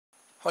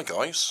Hi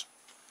guys,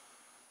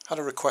 had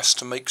a request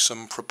to make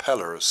some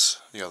propellers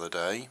the other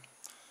day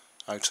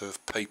out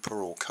of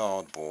paper or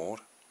cardboard,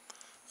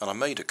 and I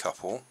made a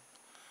couple,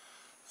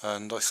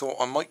 and I thought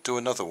I might do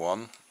another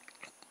one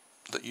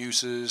that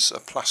uses a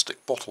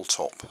plastic bottle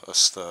top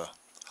as the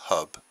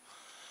hub,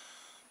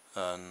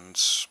 and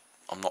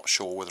I'm not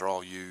sure whether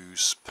I'll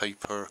use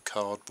paper,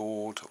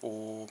 cardboard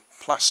or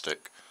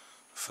plastic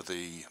for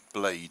the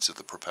blades of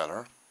the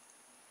propeller.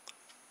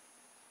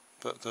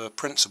 But the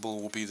principle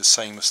will be the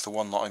same as the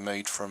one that I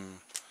made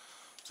from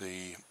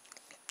the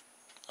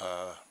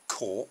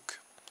cork,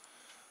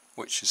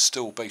 which is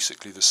still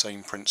basically the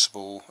same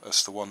principle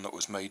as the one that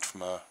was made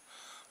from a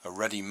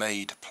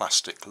ready-made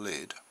plastic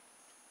lid.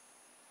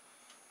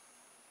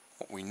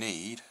 What we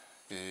need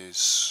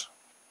is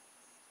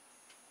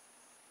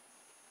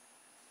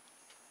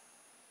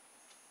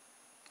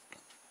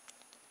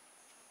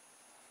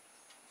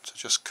to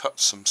just cut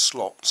some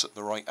slots at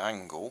the right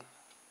angle .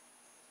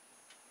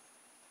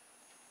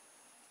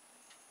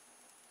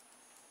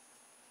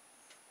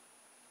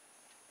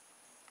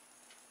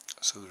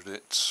 So that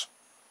it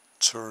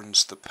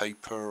turns the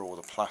paper or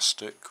the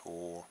plastic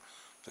or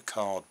the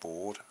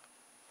cardboard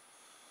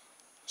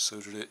so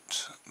that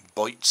it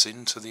bites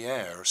into the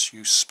air as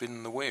you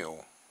spin the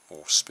wheel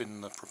or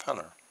spin the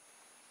propeller.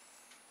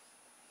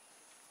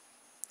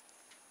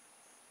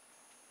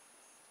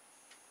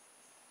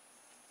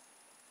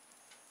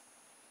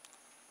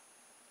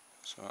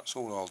 So that's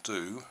all I'll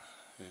do,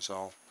 is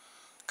I'll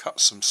cut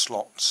some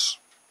slots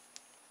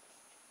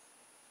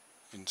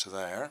into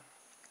there,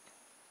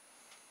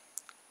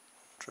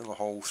 drill a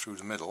hole through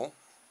the middle.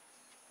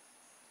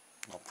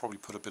 I'll probably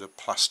put a bit of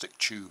plastic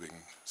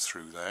tubing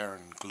through there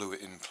and glue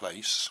it in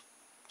place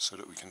so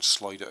that we can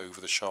slide it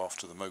over the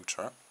shaft of the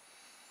motor,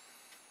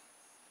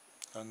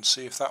 and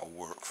see if that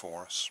will work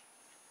for us.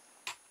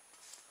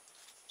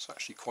 It's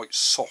actually quite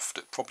soft.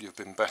 It'd probably have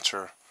been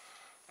better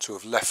to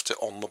have left it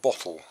on the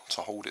bottle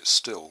to hold it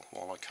still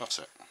while I cut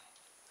it.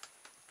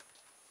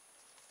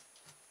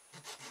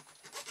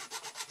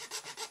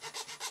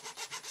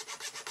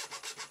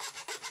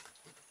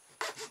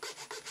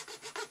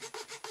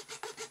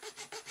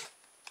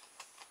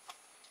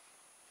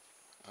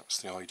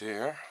 That's the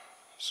idea.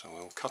 So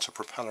we'll cut a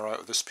propeller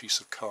out of this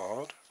piece of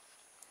card.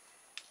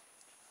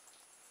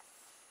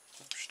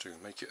 Just do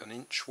make it 1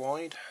 inch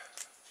wide.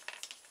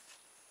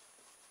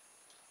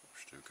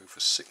 Just do go for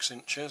 6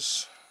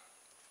 inches.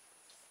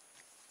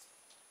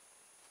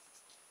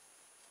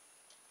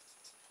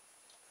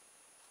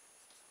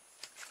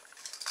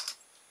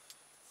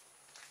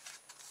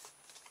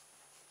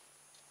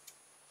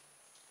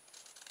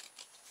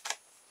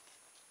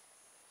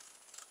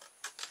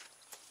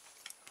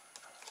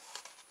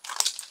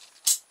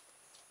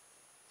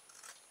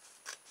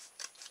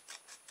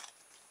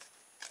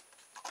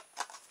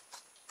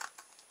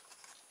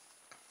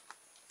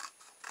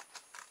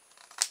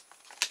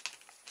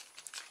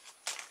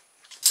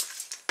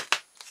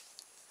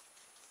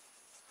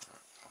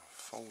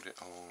 Fold it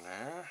along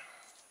there,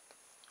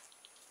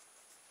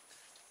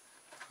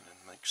 and then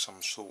make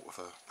some sort of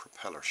a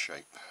propeller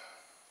shape.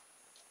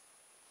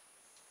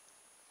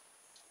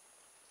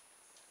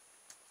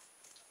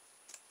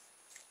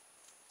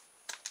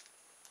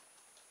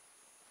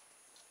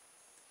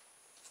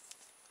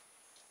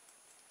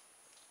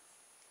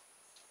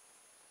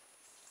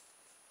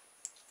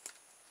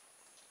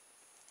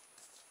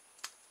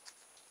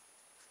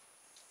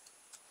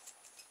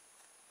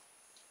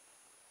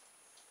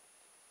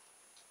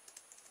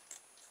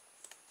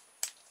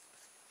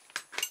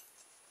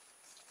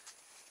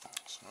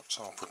 So that's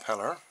our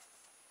propeller.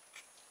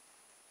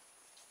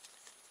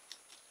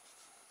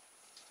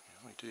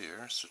 The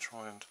idea is to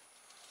try and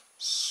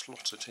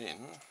slot it in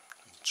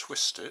and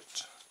twist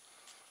it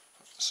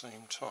at the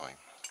same time.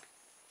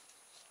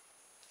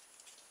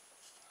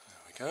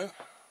 There we go.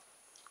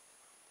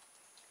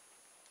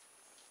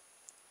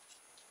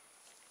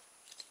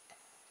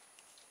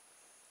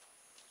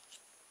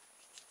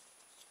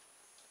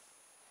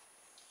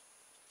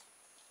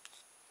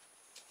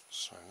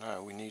 So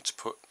now we need to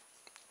put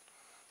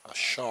a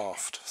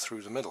shaft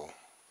through the middle.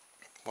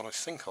 What I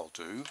think I'll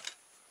do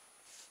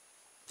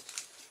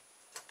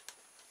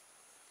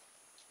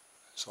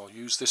is I'll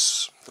use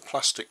the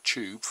plastic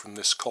tube from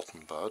this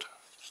cotton bud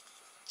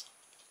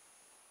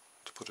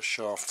to put a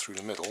shaft through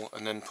the middle,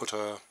 and then put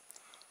a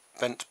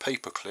bent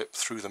paper clip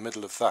through the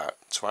middle of that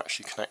to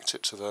actually connect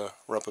it to the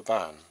rubber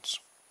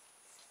bands.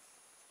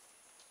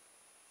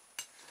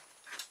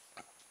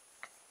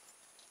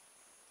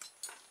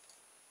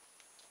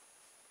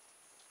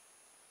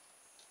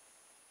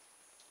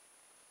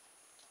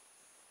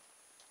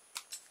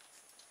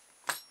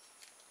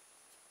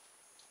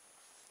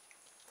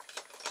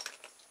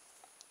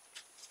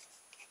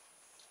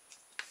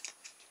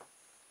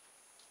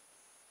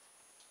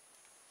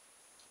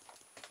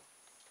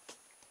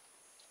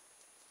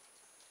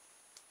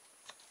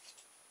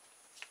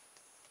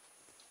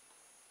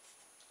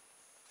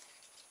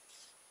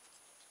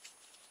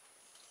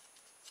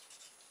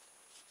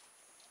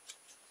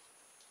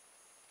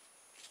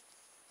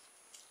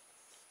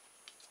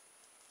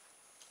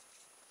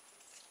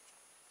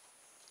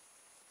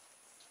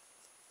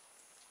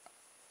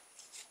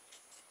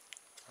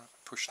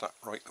 push that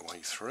right the way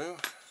through.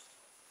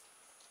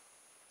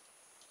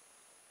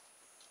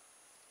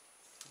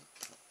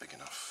 Not big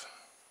enough.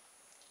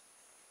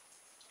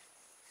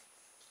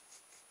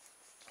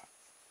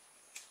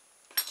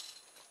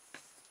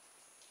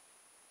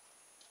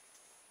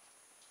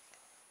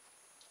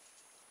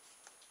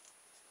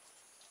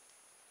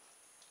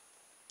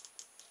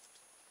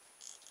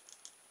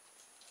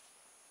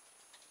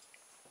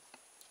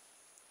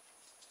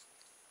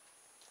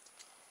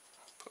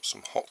 Put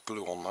some hot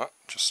glue on that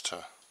just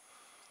to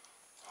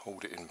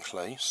hold it in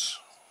place,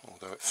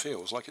 although it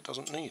feels like it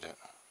doesn't need it.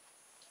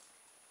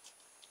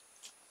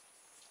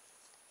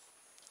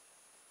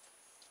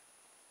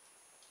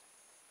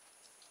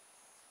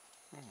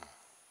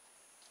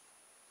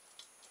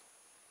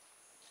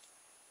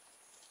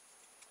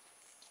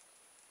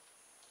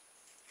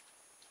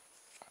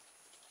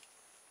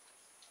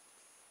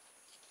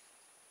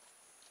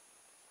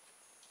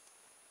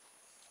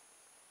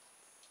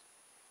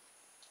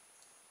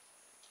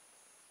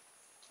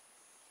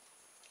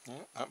 Yeah,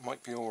 that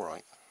might be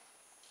alright.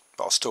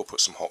 But I'll still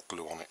put some hot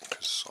glue on it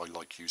because I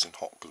like using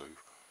hot glue.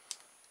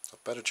 I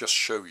better just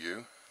show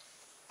you.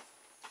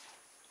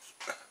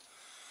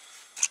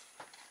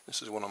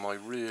 This is one of my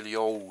really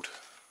old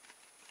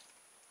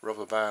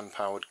rubber band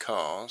powered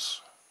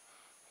cars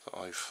that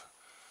I've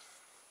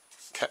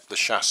kept the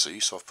chassis,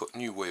 so I've put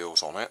new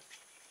wheels on it.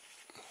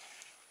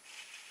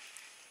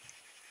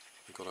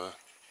 We've got a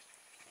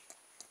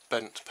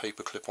bent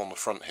paper clip on the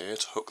front here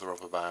to hook the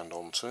rubber band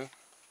onto.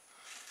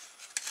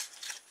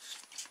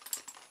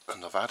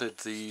 And I've added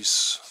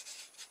these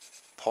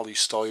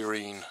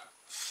polystyrene,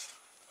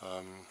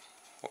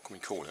 what can we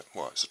call it?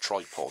 Well, it's a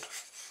tripod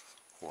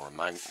or a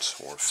mount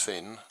or a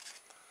fin.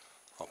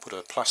 I'll put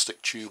a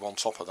plastic tube on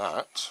top of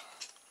that,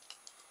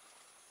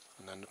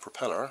 and then the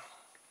propeller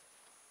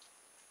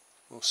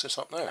will sit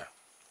up there.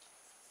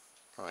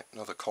 Right,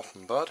 another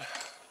cotton bud.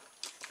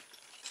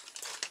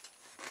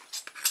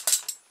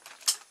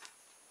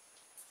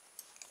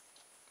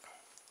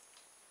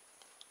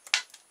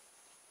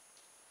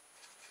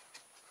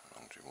 How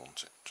long do you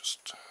want it?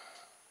 Just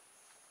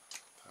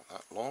about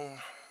that long.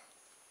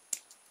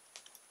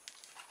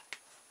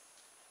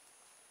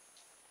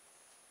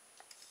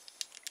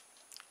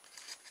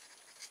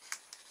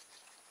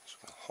 So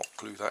we'll hot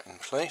glue that in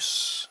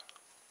place.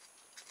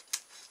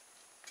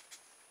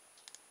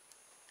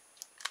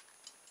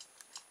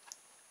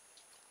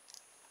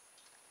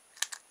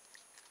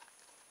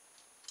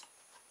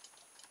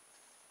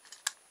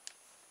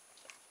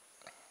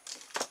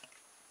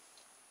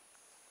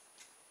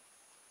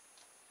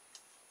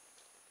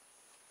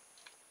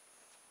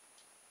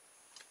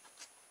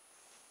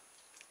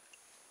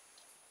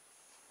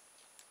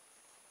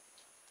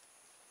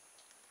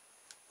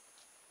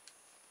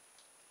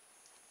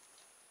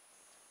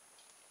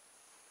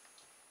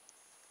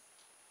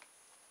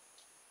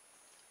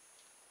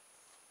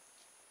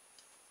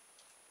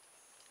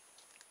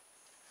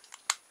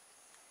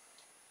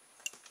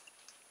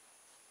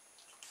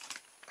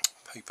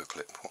 Paper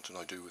clip, what did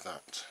I do with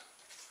that?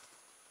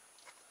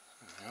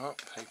 There we are,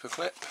 paper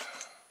clip.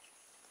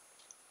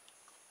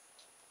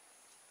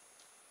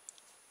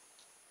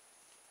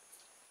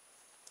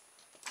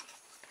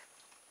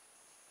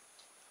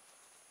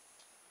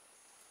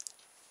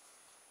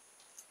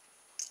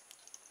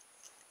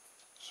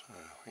 So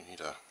we need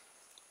a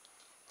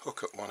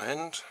hook at one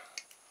end.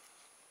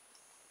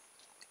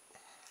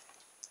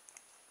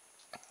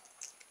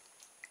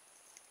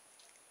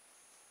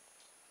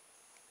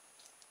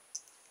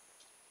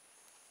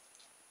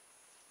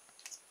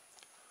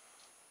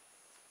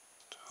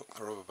 Hook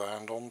the rubber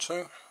band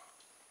onto.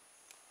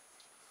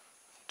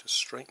 Just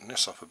straighten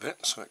this up a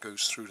bit so it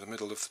goes through the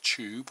middle of the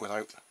tube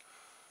without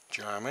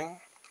jamming.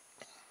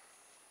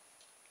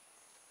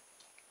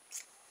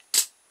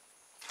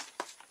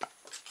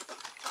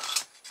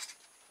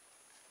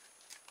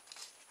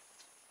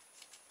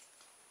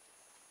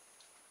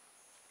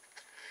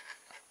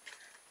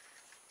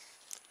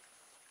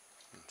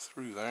 And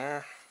through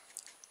there.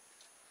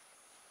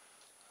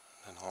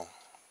 Then I'll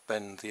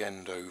bend the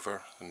end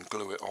over and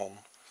glue it on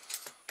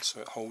so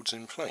it holds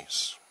in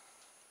place.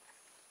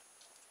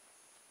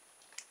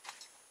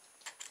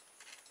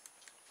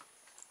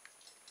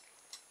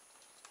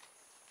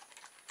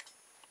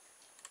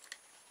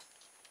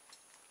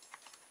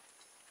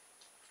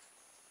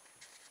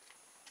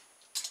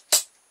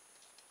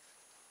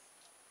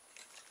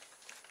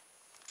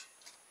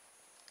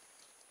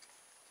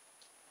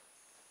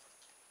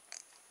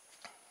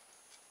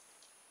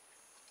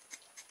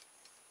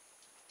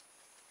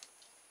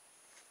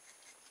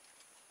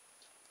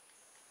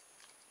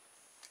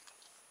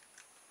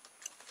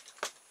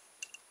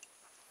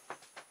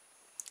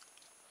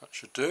 That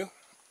should do.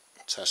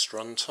 Test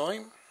run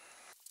time.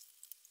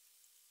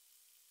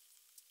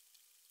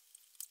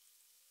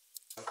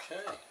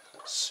 Okay,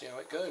 let's see how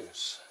it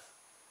goes.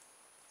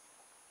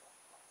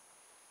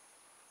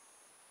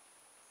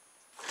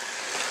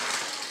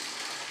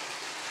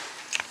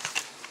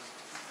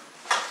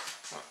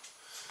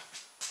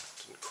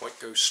 Didn't quite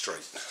go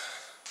straight.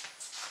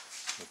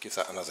 We'll give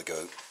that another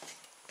go.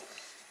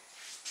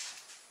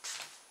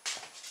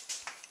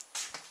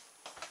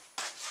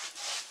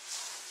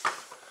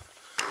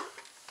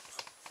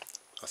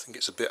 think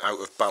it's a bit out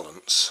of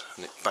balance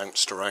and it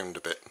bounced around a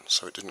bit,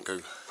 so it didn't go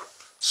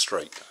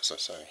straight, as I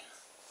say.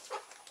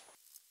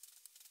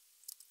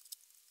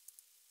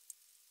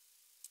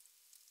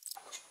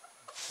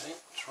 Okay,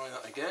 try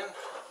that again.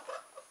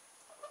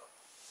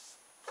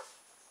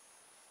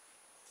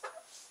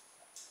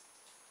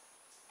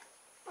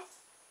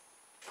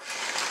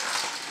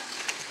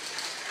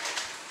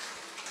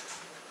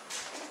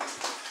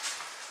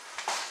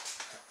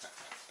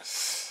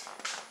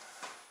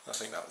 I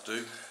think that'll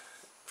do.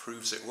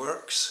 Proves it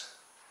works.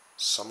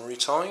 Summary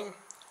time.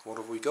 What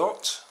have we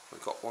got?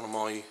 We've got one of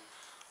my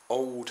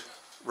old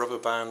rubber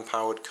band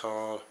powered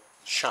car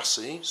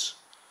chassis,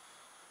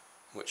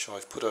 which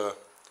I've put a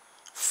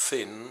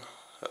fin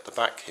at the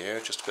back here,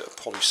 just a bit of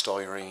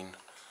polystyrene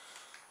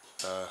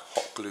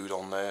hot glued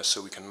on there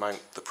so we can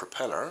mount the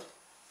propeller.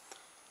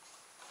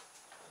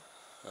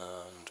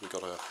 And we've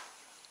got a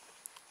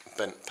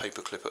bent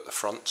paper clip at the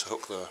front to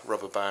hook the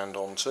rubber band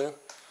onto.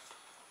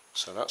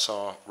 So that's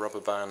our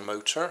rubber band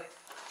motor.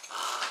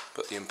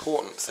 But the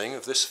important thing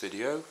of this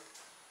video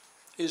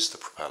is the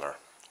propeller,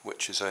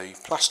 which is a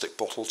plastic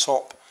bottle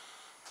top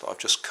that I've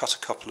just cut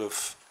a couple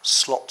of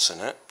slots in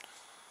it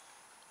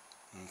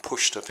and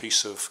pushed a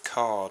piece of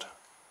card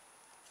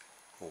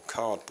or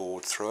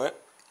cardboard through it,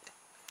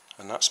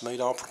 and that's made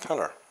our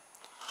propeller.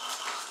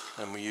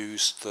 And we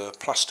used the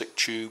plastic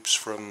tubes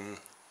from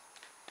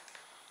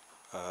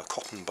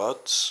cotton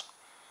buds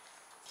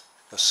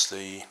as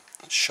the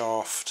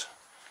shaft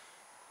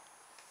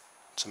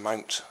to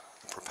mount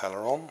the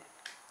propeller on,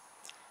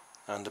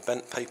 and a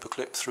bent paper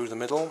clip through the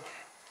middle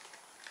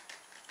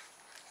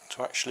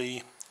to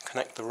actually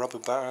connect the rubber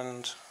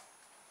band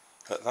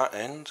at that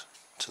end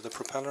to the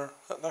propeller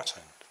at that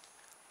end.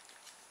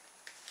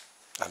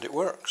 And it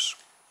works.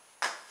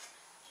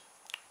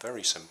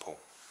 Very simple.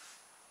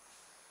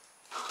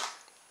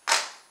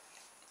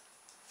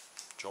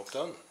 Job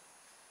done.